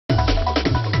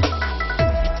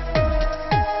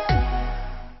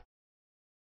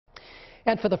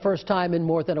And for the first time in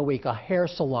more than a week, a hair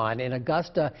salon in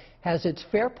Augusta has its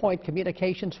Fairpoint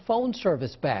Communications phone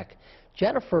service back.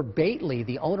 Jennifer Bately,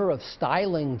 the owner of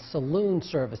Styling Salon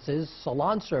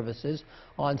Services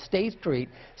on State Street,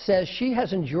 says she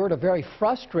has endured a very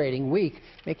frustrating week,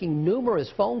 making numerous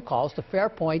phone calls to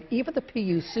Fairpoint, even the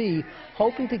PUC,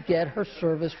 hoping to get her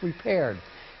service repaired.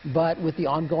 But with the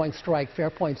ongoing strike,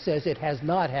 Fairpoint says it has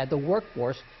not had the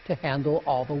workforce to handle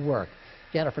all the work.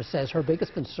 Jennifer says her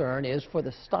biggest concern is for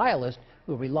the stylists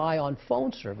who rely on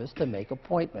phone service to make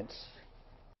appointments.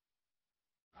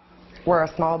 We're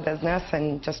a small business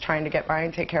and just trying to get by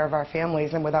and take care of our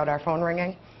families, and without our phone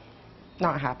ringing,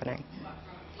 not happening.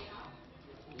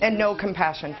 And no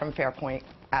compassion from Fairpoint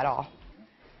at all.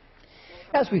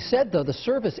 As we said, though, the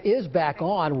service is back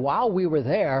on. While we were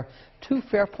there, 2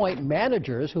 Fairpoint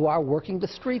managers who are working the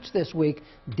streets this week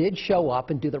did show up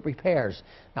and do the repairs.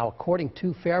 Now, according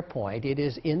to Fairpoint, it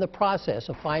is in the process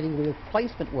of finding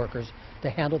replacement workers to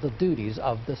handle the duties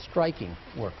of the striking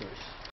workers.